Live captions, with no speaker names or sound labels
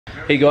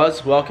Hey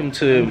guys, welcome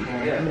to,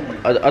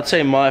 I'd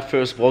say my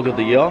first vlog of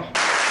the year.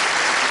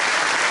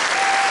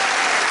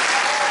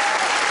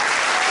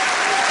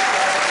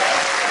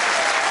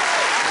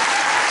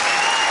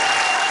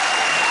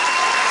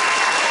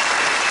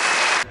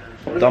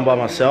 Done by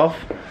myself.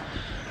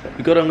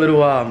 We got a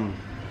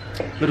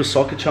little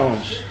soccer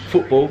challenge,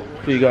 football,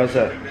 for you guys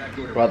that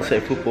rather say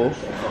football.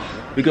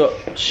 We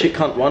got shit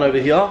cunt one over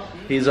here.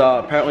 He's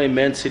apparently a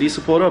Man City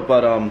supporter,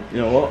 but you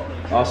know what?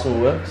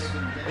 Arsenal works.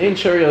 Me and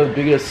Cherry are the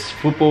biggest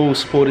football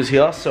supporters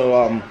here,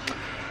 so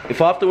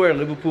if I have to wear a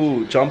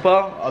Liverpool jumper,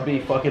 I'd be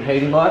fucking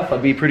hating life.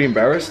 I'd be pretty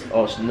embarrassed.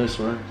 Oh, no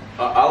swearing.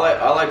 I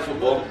like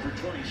football.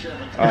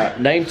 Alright,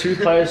 name 2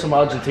 players from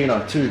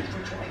Argentina. 2.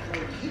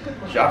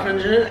 Jaffa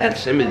and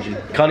Simmons.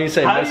 Can't you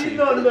say How Messi? do you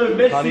not know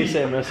Messi? Can't you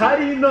say Messi? How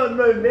do you not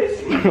know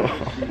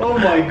Messi? Oh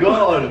my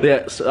god.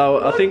 Yeah,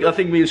 so I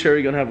think me and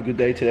Sherry are gonna have a good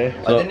day today.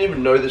 I didn't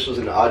even know this was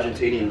an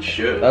Argentinian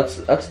shirt.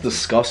 That's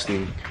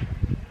disgusting.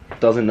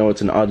 Doesn't know it's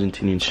an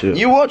Argentinian shirt.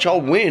 You watch,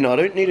 I'll win. I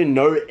don't need to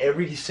know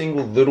every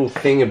single little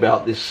thing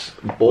about this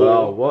ball.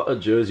 Wow, what a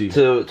jersey.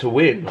 To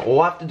win.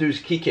 All I have to do is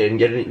kick it and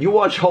get it in. You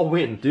watch, I'll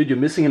win. Dude, you're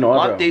missing an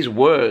eyebrow. Like these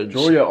words.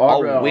 Draw your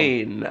eyebrow. I'll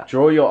win.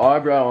 Draw your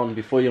eyebrow on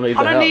before you leave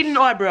the house. I don't need an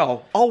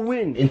eyebrow. I'll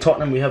win. In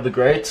Tottenham, we have the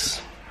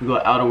greats. We've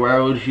got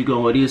Alderweireld,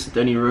 Hugo Lloris,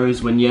 Danny Rose,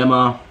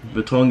 Wanyama,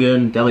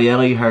 Vertonghen, Dele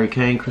Alli, Harry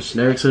Kane,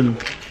 Christian Eriksen,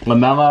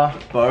 Lamela,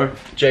 Bo,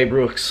 Jay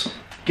Brooks.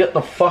 Get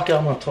the fuck out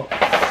of my top.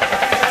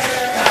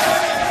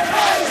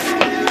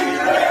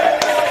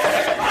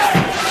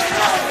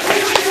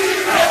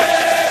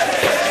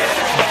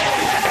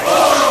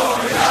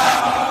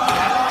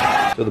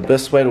 So the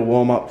best way to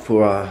warm up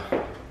for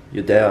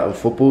your day out of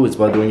football is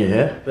by doing your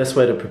hair. Best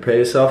way to prepare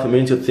yourself, it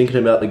means you're thinking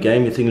about the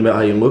game, you're thinking about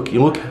how you look.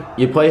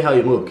 You play how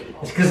you look.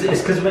 It's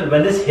because when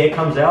this hair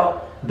comes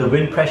out, the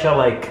wind pressure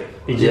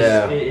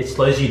it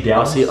slows you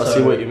down. I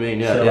see what you mean.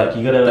 Yeah, so yeah, like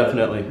you gotta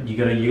definitely. You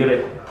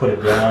gotta put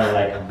it down and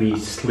like be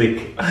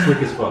slick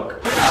as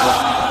fuck.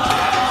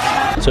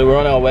 So we're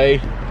on our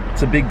way.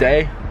 It's a big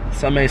day.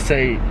 Some may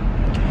say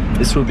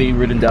this will be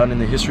written down in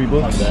the history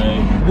books. Okay.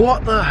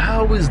 What the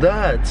hell is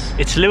that?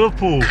 It's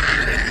Liverpool.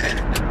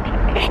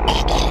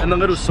 And the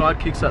little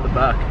sidekicks at the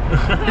back.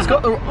 He's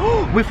got the.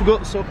 Oh, we forgot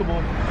the soccer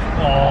ball.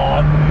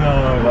 Oh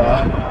no.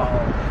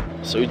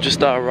 Wow. So we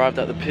just arrived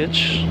at the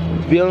pitch.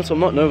 To be honest, I'm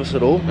not nervous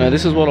at all. Now,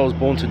 this is what I was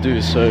born to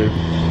do. So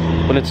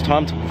when it's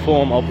time to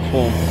perform, I'll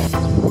perform.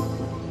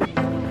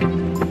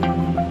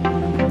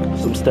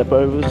 Some step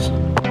overs.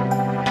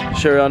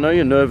 Sherry, I know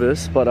you're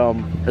nervous, but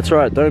it's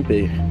alright. Don't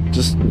be.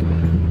 Just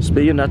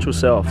be your natural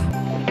self.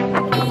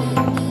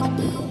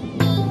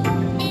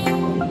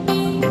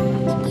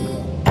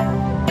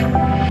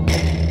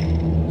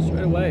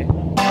 Straight away.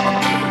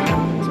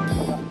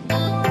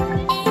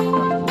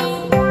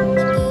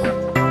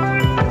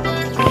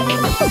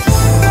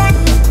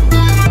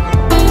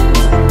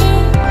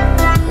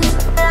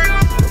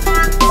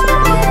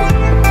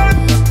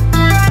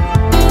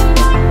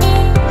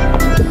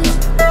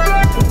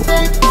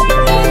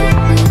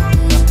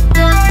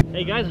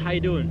 Hey guys, how you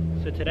doing?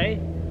 So today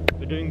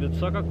we're doing the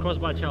soccer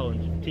crossbar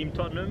challenge. Team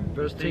Tottenham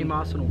Versus Team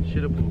Arsenal.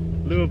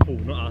 Liverpool,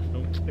 not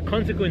Arsenal. The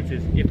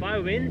consequences: if I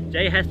win,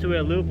 Jay has to wear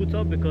a Liverpool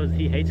top because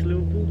he hates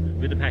Liverpool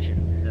with a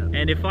passion. Yeah.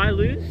 And if I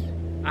lose,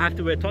 I have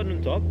to wear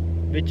Tottenham top,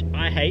 which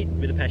I hate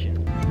with a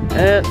passion.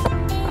 And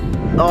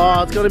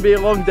it's gonna be a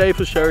long day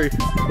for Sherry.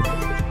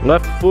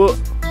 Left foot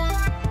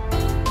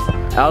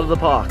out of the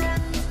park.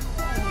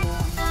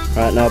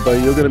 Right now, Bo,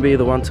 you're gonna be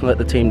the one to let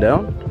the team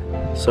down.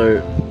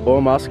 So all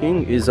I'm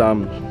asking is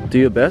do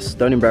your best.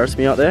 Don't embarrass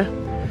me out there.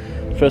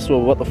 First of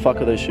all, what the fuck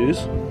are those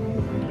shoes?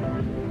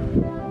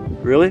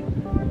 Really?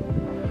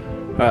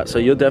 Alright, so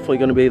you're definitely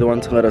gonna be the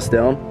one to let us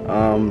down.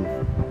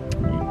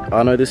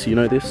 I know this, you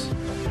know this.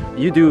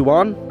 You do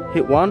one,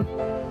 hit one,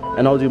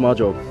 and I'll do my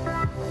job.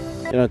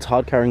 You know, it's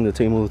hard carrying the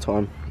team all the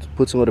time. It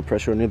puts a lot of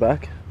pressure on your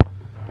back.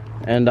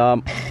 And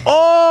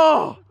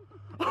oh!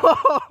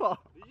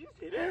 Did you just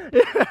hit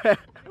it? Yeah.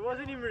 It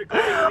wasn't even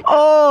recording.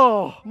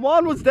 Oh,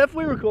 mine was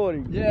definitely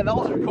recording. Yeah, that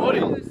was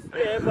recording.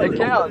 Yeah, but It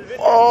counts.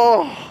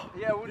 Oh,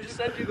 Yeah, we'll just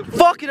send you the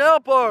fucking hell,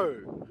 bro.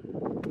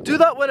 Do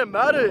that when it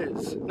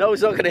matters. No,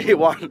 he's not gonna hit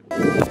one.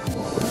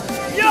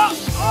 Yeah!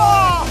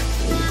 Oh!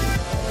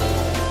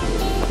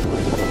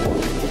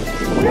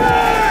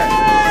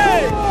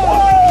 Yay! Oh!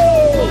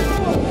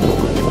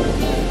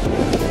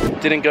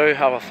 Didn't go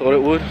how I thought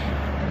it would.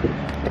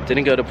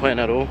 Didn't go to plan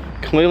at all.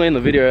 Clearly in the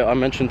video I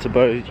mentioned to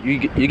Bo,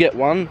 you get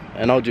one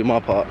and I'll do my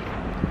part.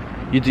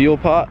 You do your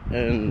part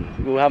and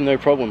we'll have no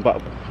problem,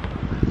 but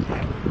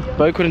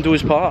Bo couldn't do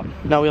his part.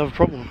 Now we have a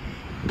problem.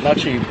 I'm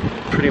actually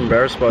pretty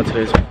embarrassed by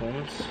today's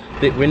performance.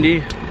 Bit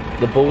windy,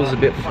 the ball was a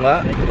bit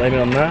flat, blame it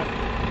on that.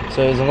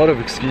 So there's a lot of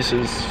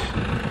excuses.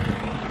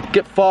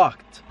 Get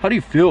fucked. How do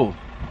you feel?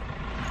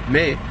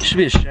 Me. You should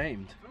be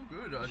ashamed. I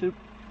feel good. Should-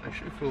 I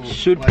actually feel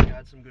Should- like I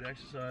had some good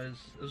exercise.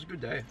 It was a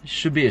good day. You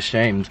should be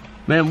ashamed.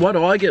 Man, why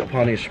do I get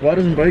punished? Why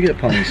doesn't Bo get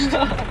punished?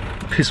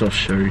 Piss off,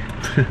 Sherry.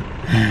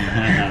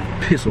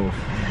 Piss off.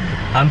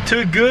 I'm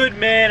too good,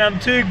 man. I'm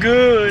too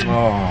good.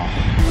 Oh.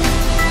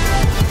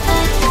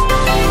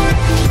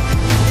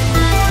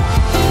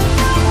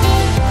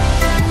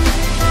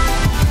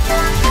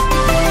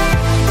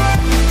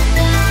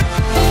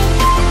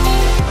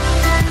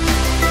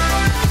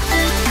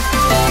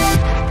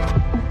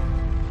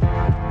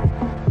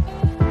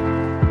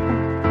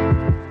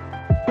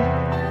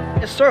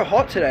 It's so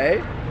hot today,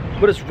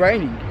 but it's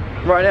raining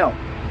right now.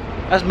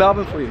 That's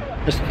Melbourne for you.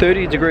 It's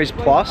 30 degrees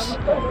plus,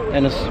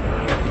 and it's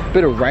a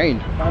bit of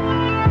rain.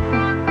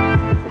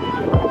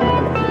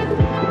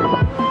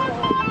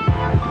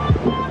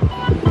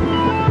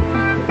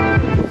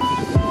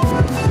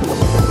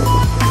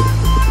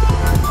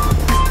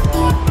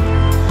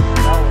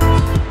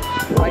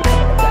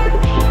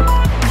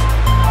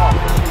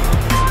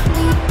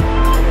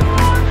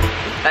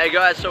 Hey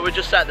guys, so we're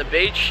just at the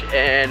beach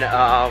and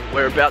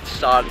we're about to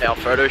start our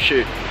photo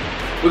shoot.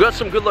 We've got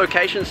some good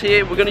locations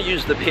here. We're going to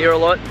use the pier a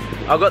lot.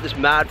 I've got this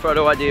mad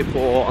photo idea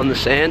for on the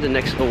sand and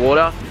next to the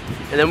water.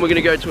 And then we're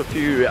going to go to a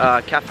few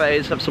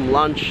cafes, have some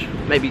lunch,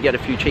 maybe get a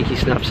few cheeky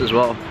snaps as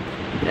well.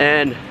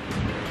 And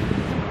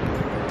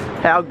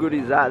how good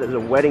is that? There's a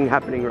wedding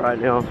happening right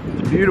now.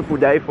 It's a beautiful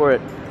day for it.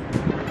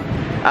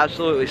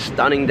 Absolutely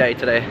stunning day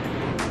today.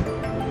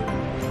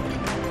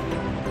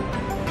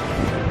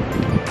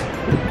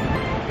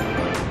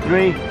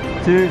 Three,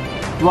 two,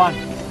 one.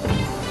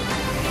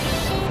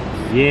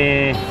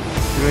 Yeah.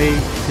 3,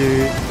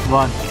 2,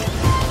 1.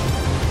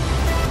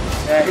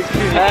 Yeah, he's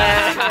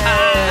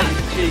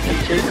cute.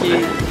 Cheeky.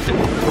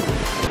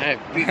 Hey,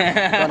 big,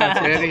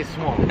 but very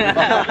small.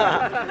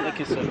 Thank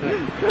you so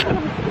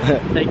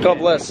much. God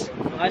bless.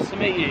 Nice to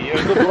meet you. You're a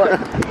good bloke.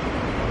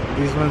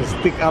 This one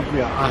stick up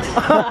your ass.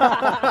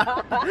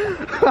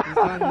 This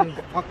one is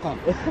fuck off.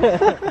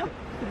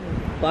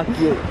 Fuck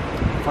you.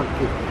 Fuck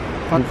you.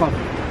 Fuck off.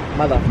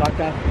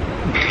 Motherfucker.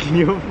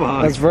 You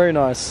fuck. That's very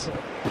nice.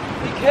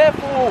 Be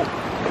careful.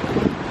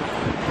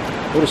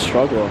 What a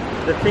struggler.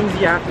 The things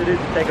you have to do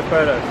to take a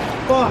photo.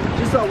 Oh,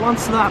 just that one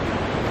snap.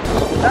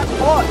 That's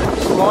hot.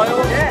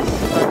 Smile. Yes.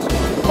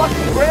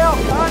 Fucking real,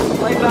 cunt.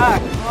 Lay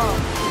back.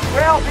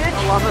 Real, bitch.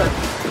 I love it.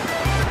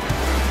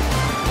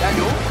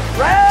 Daniel.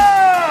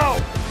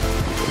 Real.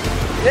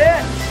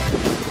 Yes.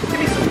 Give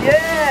me some.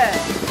 Yeah.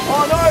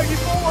 Oh no, you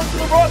fall onto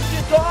the rocks.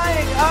 You're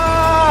dying.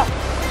 Ah.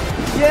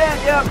 Yeah.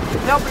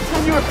 Now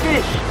pretend you're a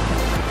fish.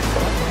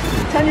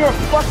 Pretend you're a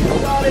fucking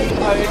sardine.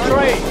 Oh, you're a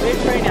tree. Be a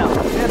tree now.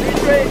 Yeah, be a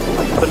tree.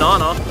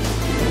 Banana.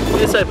 What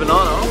did you say,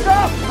 banana?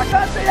 Stop! I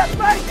can't see that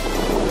face!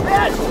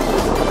 Yes!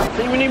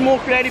 Think we need more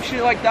creative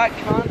shit like that,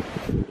 cunt.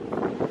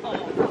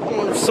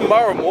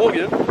 Samara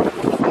Morgan.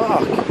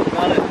 Fuck.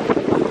 Got it.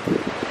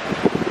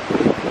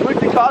 Look,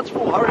 the card's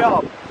full, hurry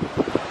up.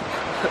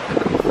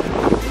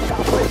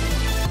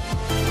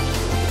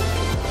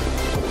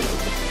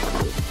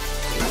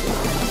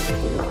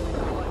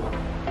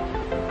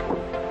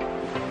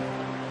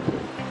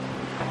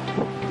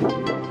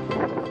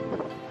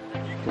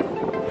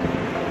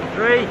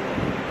 3,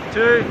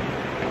 2,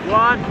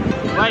 1.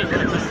 Wait.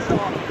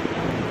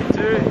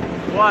 2,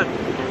 1.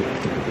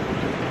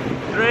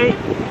 3,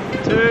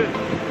 2,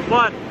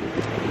 1.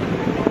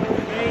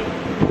 3,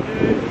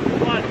 2,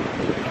 1.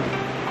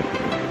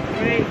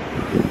 3,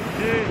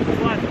 2,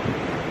 1.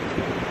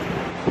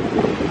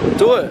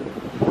 Do it.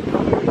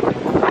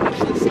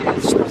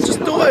 Just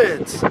do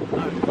it.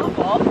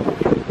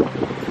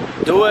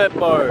 Do it,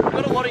 bro. We've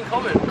got a lot in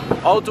common.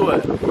 I'll do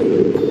it.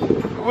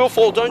 We'll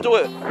fall, don't do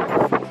it.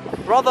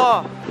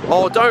 Brother.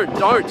 Oh, don't.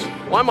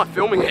 Why am I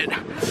filming it?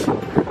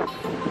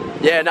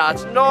 Yeah, nah,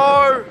 it's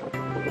no.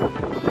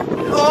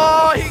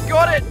 Oh, he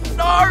got it.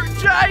 No,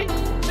 Jay,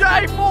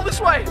 fall this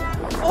way.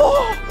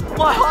 Oh,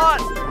 my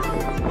heart.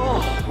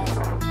 Oh.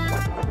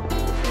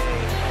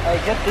 Hey,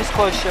 get this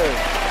closer.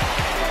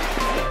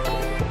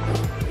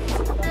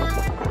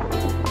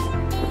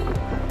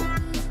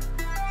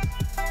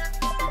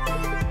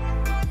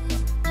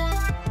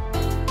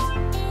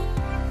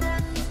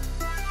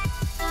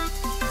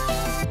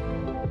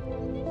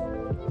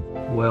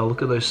 Wow,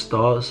 look at those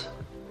stars.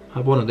 I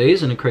have one of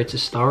these and it creates a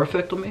star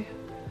effect on me.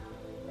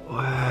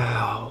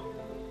 Wow.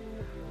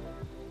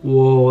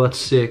 Whoa, that's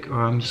sick.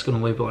 Alright, I'm just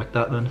gonna leave it like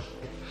that then.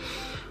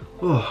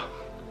 Oh.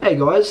 Hey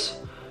guys.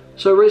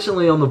 So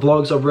recently on the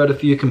vlogs I've read a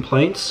few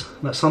complaints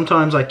that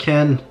sometimes I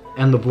can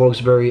end the vlogs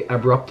very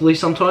abruptly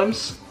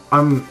sometimes.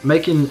 I'm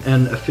making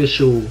an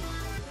official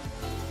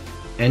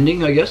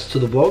ending, I guess, to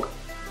the vlog.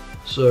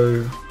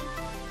 So,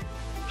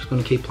 I'm just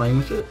gonna keep playing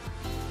with it.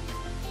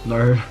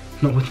 No,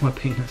 not with my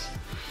penis.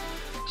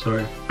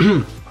 Sorry.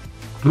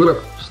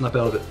 Snap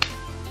out of it.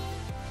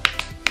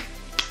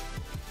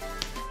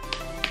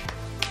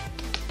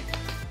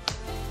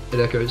 It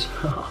echoes.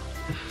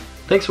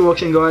 Thanks for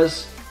watching,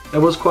 guys. It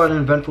was quite an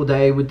eventful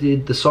day. We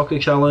did the soccer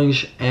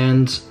challenge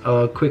and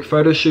a quick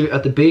photo shoot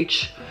at the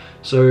beach.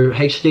 So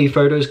HD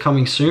photos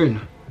coming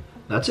soon.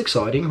 That's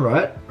exciting,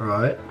 right?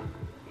 Right.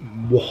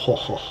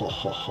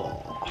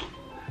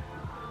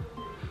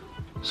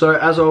 So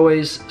as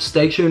always,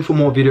 stay tuned for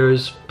more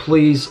videos.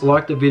 Please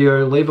like the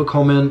video, leave a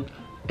comment,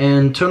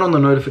 and turn on the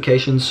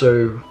notifications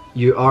so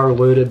you are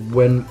alerted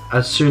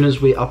as soon as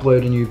we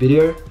upload a new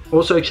video.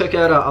 Also check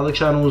out our other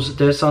channels,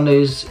 Dead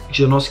Sundays,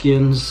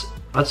 Janoskians,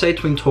 I'd say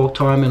Twin Talk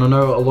Time, and I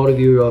know a lot of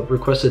you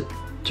requested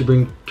to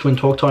bring Twin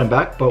Talk Time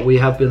back, but we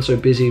have been so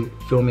busy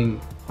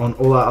filming on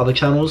all our other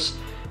channels,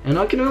 and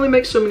I can only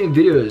make so many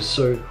videos,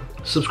 so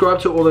subscribe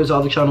to all those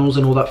other channels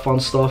and all that fun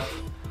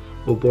stuff,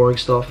 or boring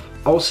stuff.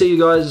 I'll see you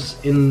guys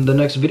in the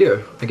next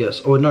video, I guess.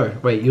 Or no,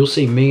 wait, you'll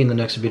see me in the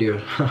next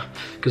video.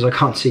 Because I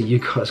can't see you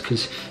guys,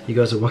 because you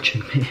guys are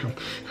watching me.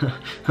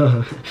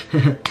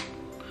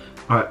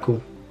 Alright,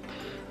 cool.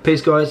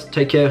 Peace, guys.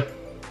 Take care.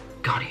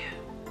 God,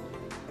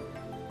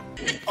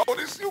 yeah. Oh,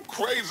 this you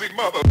crazy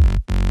mother.